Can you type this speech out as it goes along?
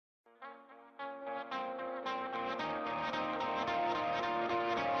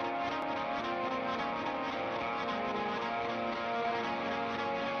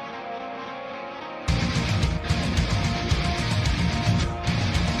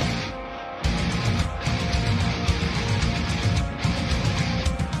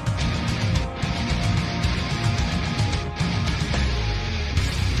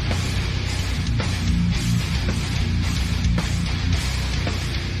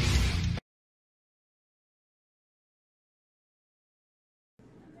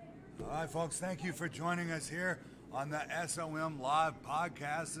Hi, folks. Thank you for joining us here on the SOM Live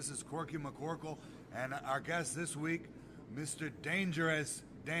podcast. This is Corky McCorkle, and our guest this week, Mr. Dangerous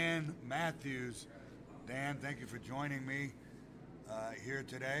Dan Matthews. Dan, thank you for joining me here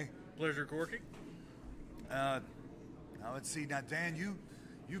today. Pleasure, Corky. Now, let's see. Now, Dan,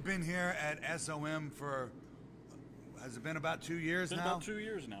 you've been here at SOM for, has it been about 2 years now? About 2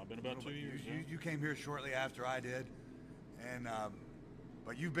 years now. Been about 2 years. You came here shortly after I did, and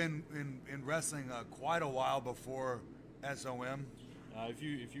but you've been in wrestling quite a while before SOM. If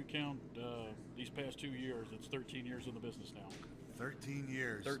you count these past 2 years, it's 13 years in the business now. 13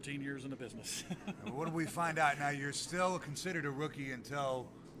 years. 13 years in the business. What did we find out? Now, you're still considered a rookie until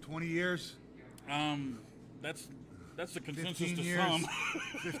 20 years? That's the consensus to some.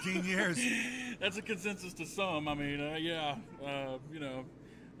 15 years. That's a consensus to some. I mean,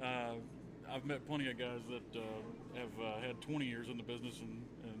 I've met plenty of guys that have had 20 years in the business,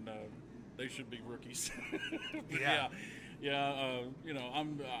 and they should be rookies. I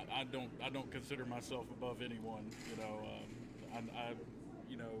don't consider myself above anyone.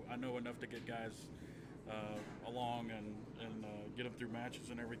 I know enough to get guys along and get them through matches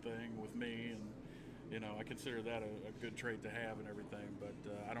and everything with me, and I consider that a good trait to have and everything. But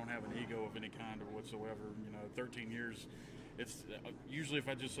I don't have an ego of any kind or whatsoever. 13 years. It's usually if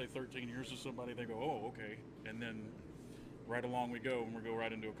I just say 13 years to somebody, they go, "Oh, okay," and then right along we go, and we go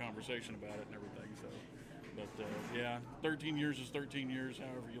right into a conversation about it and everything. So, but 13 years is 13 years,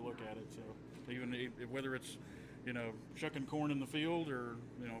 however you look at it. So, even whether it's shucking corn in the field, or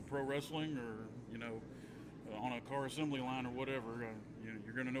pro wrestling, or on a car assembly line or whatever,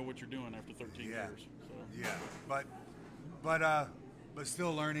 you're going to know what you're doing after 13 years. So. Yeah, but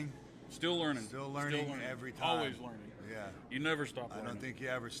still learning. Still learning every time. Always learning. Yeah. You never stop learning. I don't think you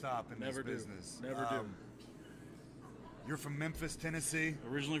ever stop in this business. Never do. You're from Memphis, Tennessee?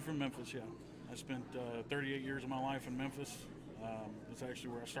 Originally from Memphis, yeah. I spent 38 years of my life in Memphis. It's actually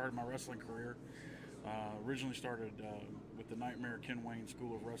where I started my wrestling career. Originally started with the Nightmare Ken Wayne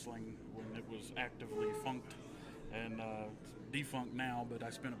School of Wrestling when it was actively funked and defunct now, but I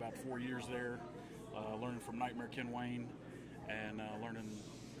spent about 4 years there learning from Nightmare Ken Wayne and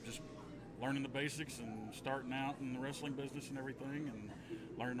learning the basics and starting out in the wrestling business and everything, and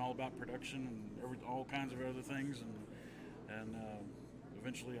learning all about production and all kinds of other things, and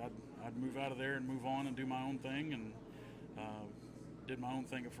eventually I'd move out of there and move on and do my own thing, and did my own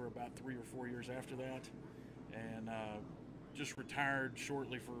thing for about 3 or 4 years after that, and just retired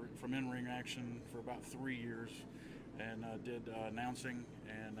shortly from in-ring action for about 3 years, and did announcing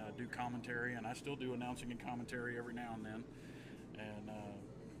and do commentary, and I still do announcing and commentary every now and then, and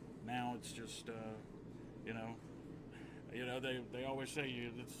now it's just they always say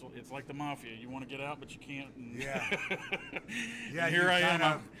it's like the mafia. You want to get out, but you can't. And yeah. Here I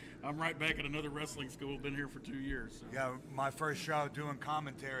am. I'm right back at another wrestling school. Been here for 2 years. So. Yeah, my first show doing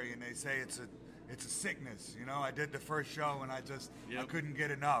commentary, and they say it's a sickness. I did the first show, and I couldn't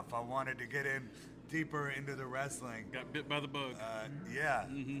get enough. I wanted to get in deeper into the wrestling. Got bit by the bug. I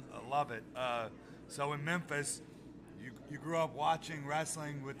love it. So in Memphis, you grew up watching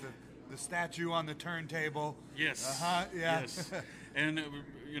wrestling with the statue on the turntable. Yes. Yeah. Yes. And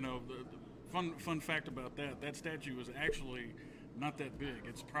the fun fact about that statue was actually not that big.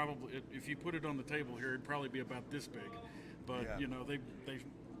 It's probably, if you put it on the table here, it'd probably be about this big. But they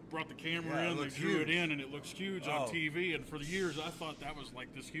brought the camera in, they drew it in, and it looks huge on TV. And for the years, I thought that was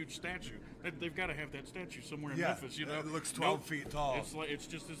like this huge statue. They've got to have that statue somewhere in Memphis. It looks 12 feet tall. It's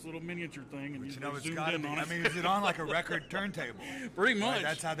just this little miniature thing, and it's zoomed got to in be. on it. I mean, is it on like a record turntable? Pretty much. Right,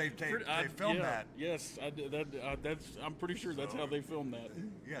 that's how they filmed that. Yes, I'm pretty sure that's how they filmed that.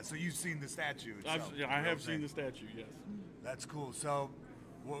 Yeah. So you've seen the statue itself. I have seen the statue. Yes. That's cool. So,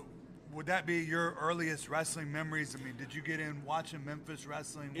 would that be your earliest wrestling memories? I mean, did you get in watching Memphis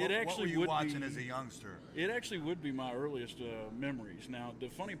wrestling? What were you watching as a youngster? It actually would be my earliest memories. Now, the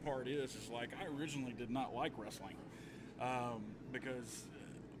funny part is like I originally did not like wrestling because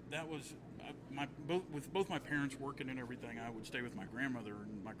that was with both my parents working and everything. I would stay with my grandmother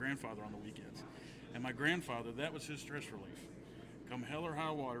and my grandfather on the weekends, and my grandfather, that was his stress relief. Come hell or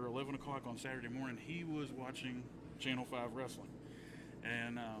high water, 11 o'clock on Saturday morning, he was watching Channel 5 wrestling.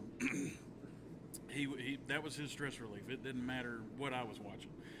 And he that was his stress relief. It didn't matter what I was watching.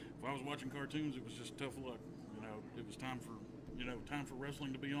 If I was watching cartoons, it was just tough luck. It was time for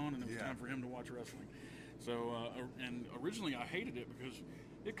wrestling to be on, and it was time for him to watch wrestling. So, and originally I hated it because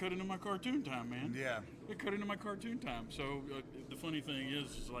it cut into my cartoon time, man. Yeah. It cut into my cartoon time. So the funny thing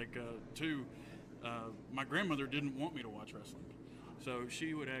is like, my grandmother didn't want me to watch wrestling. So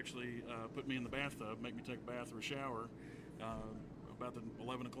she would actually put me in the bathtub, make me take a bath or a shower, about the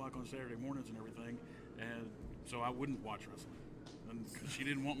 11 o'clock on Saturday mornings and everything, and so I wouldn't watch wrestling. And she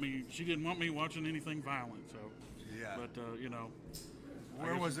didn't want me watching anything violent. So, yeah. But you know,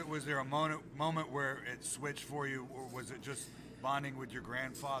 where was it? Was there a moment where it switched for you, or was it just bonding with your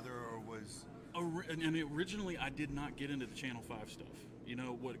grandfather, or was? And originally, I did not get into the Channel 5 stuff. You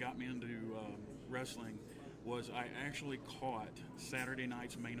know, what got me into wrestling was I actually caught Saturday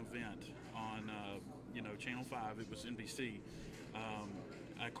night's main event on, Channel 5. It was NBC.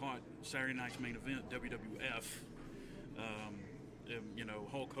 I caught Saturday night's main event, WWF.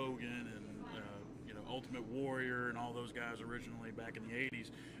 Hulk Hogan and, Ultimate Warrior and all those guys originally back in the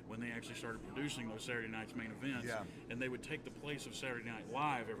 80s when they actually started producing those Saturday night's main events. Yeah. And they would take the place of Saturday Night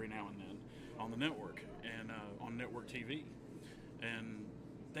Live every now and then on the network and on network TV. And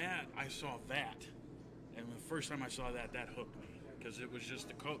I saw that. And the first time I saw that hooked me because it was just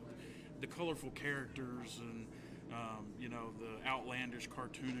the colorful characters and, the outlandish,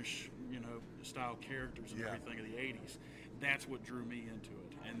 cartoonish, style characters and everything of the 80s. That's what drew me into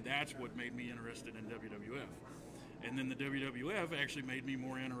it. And that's what made me interested in WWF. And then the WWF actually made me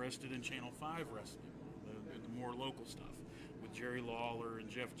more interested in Channel 5 wrestling, the more local stuff with Jerry Lawler and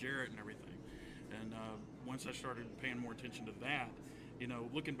Jeff Jarrett and everything. And once I started paying more attention to that,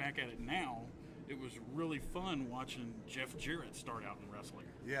 looking back at it now, it was really fun watching Jeff Jarrett start out in wrestling.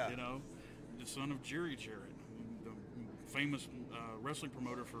 Yeah. The son of Jerry Jarrett, the famous wrestling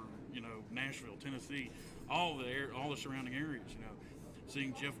promoter for, Nashville, Tennessee, all the surrounding areas,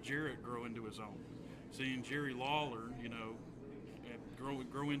 Seeing Jeff Jarrett grow into his own. Seeing Jerry Lawler,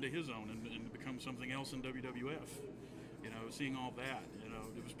 grow into his own and become something else in WWF. Seeing all that,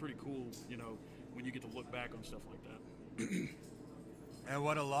 it was pretty cool, when you get to look back on stuff like that. And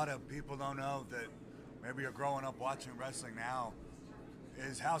what a lot of people don't know that maybe are growing up watching wrestling now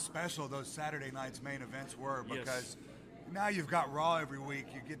is how special those Saturday night's main events were, because now you've got Raw every week.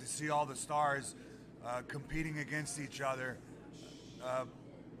 You get to see all the stars competing against each other.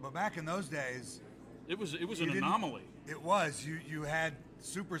 But back in those days, it was an anomaly. It was. You had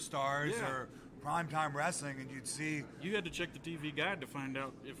superstars or primetime wrestling, and you'd see. You had to check the TV guide to find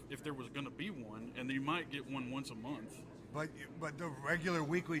out if there was going to be one, and you might get one once a month. But the regular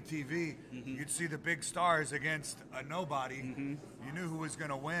weekly TV, you'd see the big stars against a nobody. You knew who was going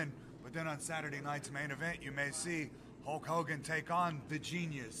to win. But then on Saturday night's main event, you may see Hulk Hogan take on the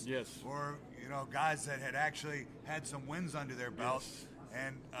Genius. Yes. Or, guys that had actually had some wins under their belt. Yes.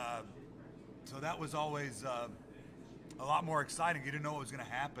 And so that was always a lot more exciting. You didn't know what was going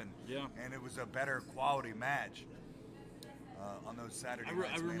to happen. Yeah. And it was a better quality match on those Saturday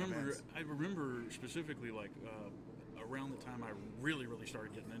night's main events. I remember specifically, around the time I really, really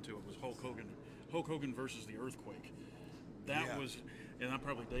started getting into it was Hulk Hogan versus the Earthquake. That was, and I'm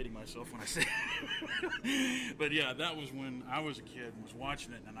probably dating myself when I say it. But yeah, that was when I was a kid and was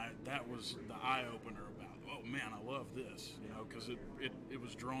watching it, and that was the eye-opener about, oh man, I love this, because it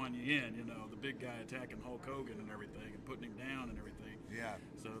was drawing you in, the big guy attacking Hulk Hogan and everything and putting him down and everything. Yeah.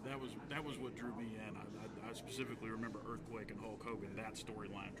 So that was what drew me in. I specifically remember Earthquake and Hulk Hogan, that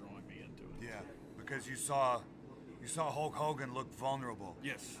storyline drawing me into it. Yeah, because you saw Hulk Hogan look vulnerable.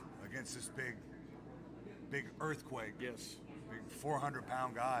 Yes. Against this big Earthquake. Yes. Big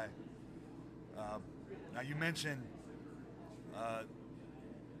 400-pound guy. Now you mentioned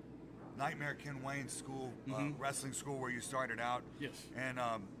Nightmare Ken Wayne's school, wrestling school where you started out. Yes. And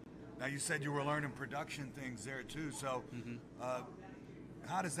now you said you were learning production things there too. So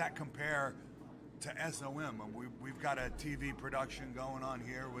how does that compare to SOM? We've got a TV production going on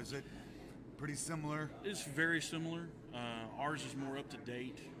here. Was it pretty similar? It's very similar. Ours is more up to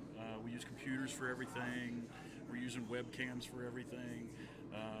date. We use computers for everything. We're using webcams for everything.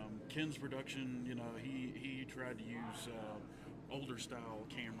 Ken's production, he tried to use older style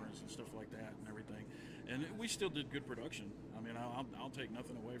cameras and stuff like that and everything. And we still did good production. I mean, I'll take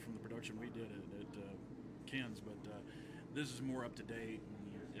nothing away from the production we did at Ken's, but this is more up to date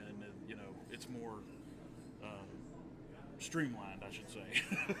and it's more streamlined, I should say.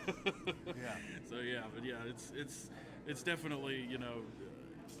 Yeah. So yeah, but yeah, it's definitely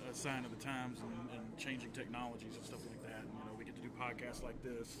a sign of the times and changing technologies and stuff like that. And, we get to do podcasts like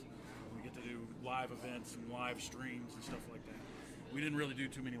this. We get to do live events and live streams and stuff like that. We didn't really do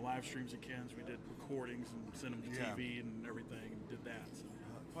too many live streams at Ken's. We did recordings and sent them to TV and everything and did that. So.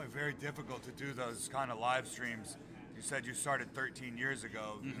 Probably very difficult to do those kind of live streams. You said you started 13 years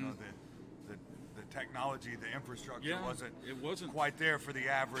ago. The technology, the infrastructure wasn't quite there for the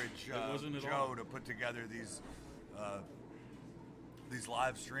average Joe to put together these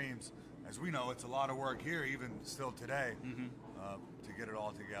live streams. As we know, it's a lot of work here, even still today, to get it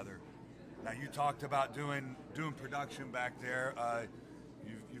all together. Now you talked about doing production back there.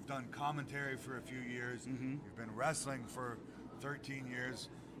 You've done commentary for a few years. Mm-hmm. You've been wrestling for 13 years.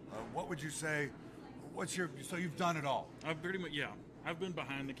 What would you say? So you've done it all. I've pretty much, yeah. I've been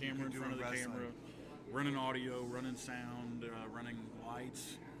behind the camera, in front of the camera, running audio, running sound, running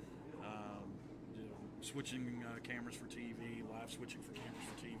lights, switching cameras for TV, live switching for cameras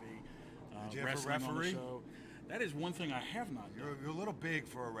for TV. Did you ever wrestling referee? on the show. That is one thing I have not done. You're a little big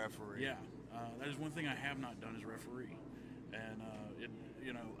for a referee. Yeah, that is one thing I have not done as referee, and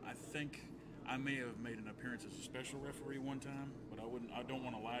I think I may have made an appearance as a special referee one time, but I don't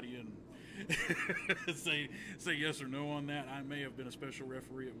want to lie to you and say yes or no on that. I may have been a special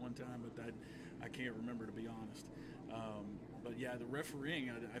referee at one time, but I can't remember, to be honest. But yeah, the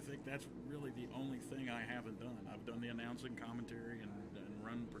refereeing, I think that's really the only thing I haven't done. I've done the announcing, commentary, and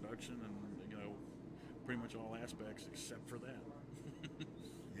run production, and pretty much all aspects except for that.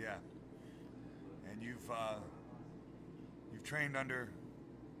 Yeah. And you've trained under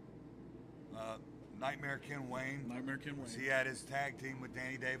Nightmare Ken Wayne. Nightmare Ken Wayne. He had his tag team with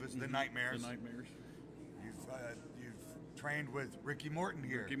Danny Davis, the Nightmares. The Nightmares. You've trained with Ricky Morton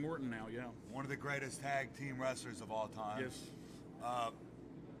here. Ricky Morton now, yeah. One of the greatest tag team wrestlers of all time. Yes.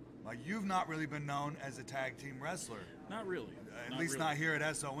 You've not really been known as a tag team wrestler. Not really. At least not here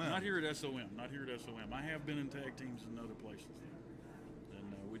at SOM. Not here at SOM. Not here at SOM. I have been in tag teams in other places,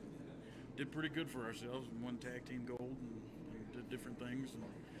 and we did pretty good for ourselves. We won tag team gold and did different things,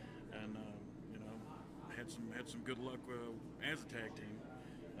 and had some good luck as a tag team.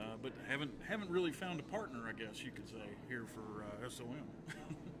 But haven't really found a partner, I guess you could say, here for SOM.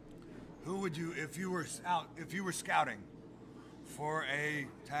 Who would you, if you were scouting for a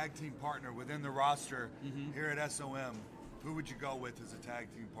tag team partner within the roster here at SOM, who would you go with as a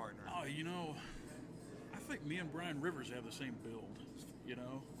tag team partner? Oh, I think me and Brian Rivers have the same build.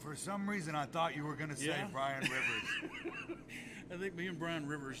 For some reason, I thought you were going to say Brian Rivers. I think me and Brian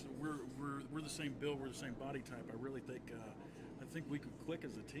Rivers, we're the same build, we're the same body type. I really think we could click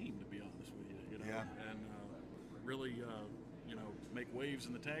as a team, to be honest with you. Yeah. And really, make waves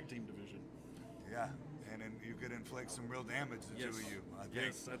in the tag team division. Yeah, and then you could inflict some real damage, the two of you. I think.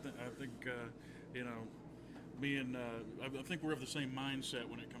 Yes, I think me and I think we're of the same mindset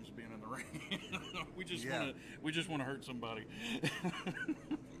when it comes to being in the ring. we just want to hurt somebody.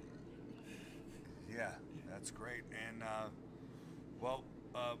 Yeah, that's great. And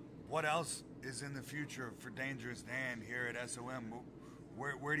what else is in the future for Dangerous Dan here at SOM?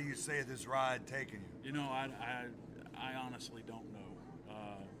 Where do you see this ride taking you? I honestly don't know,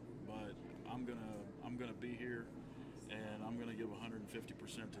 but I'm gonna be here, and I'm gonna give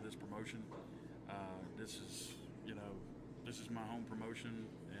 150% to this promotion. This is my home promotion,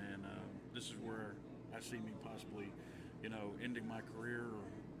 and this is where I see me possibly, ending my career or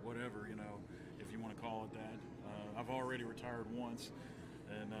whatever, if you want to call it that. I've already retired once,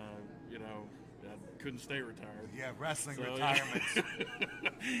 and I couldn't stay retired. Yeah, wrestling retirements.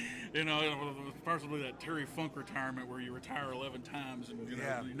 Possibly that Terry Funk retirement where you retire 11 times and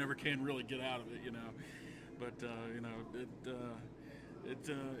you never can really get out of it. But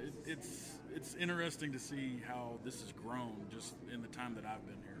it's interesting to see how this has grown just in the time that I've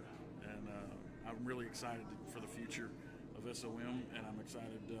been here, and I'm really excited for the future of SOM, and I'm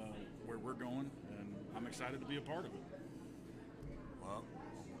excited where we're going, and I'm excited to be a part of it. Well,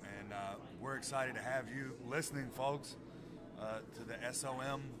 and we're excited to have you listening, folks, to the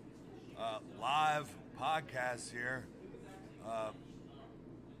SOM live podcast here.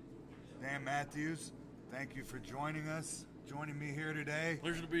 Dan Matthews, thank you for joining me here today.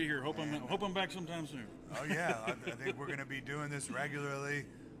 Pleasure to be here. Hope I'm back sometime soon. Oh yeah, I think we're going to be doing this regularly.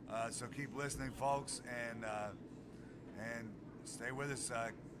 So keep listening, folks, and stay with us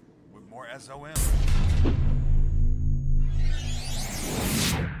with more SOM.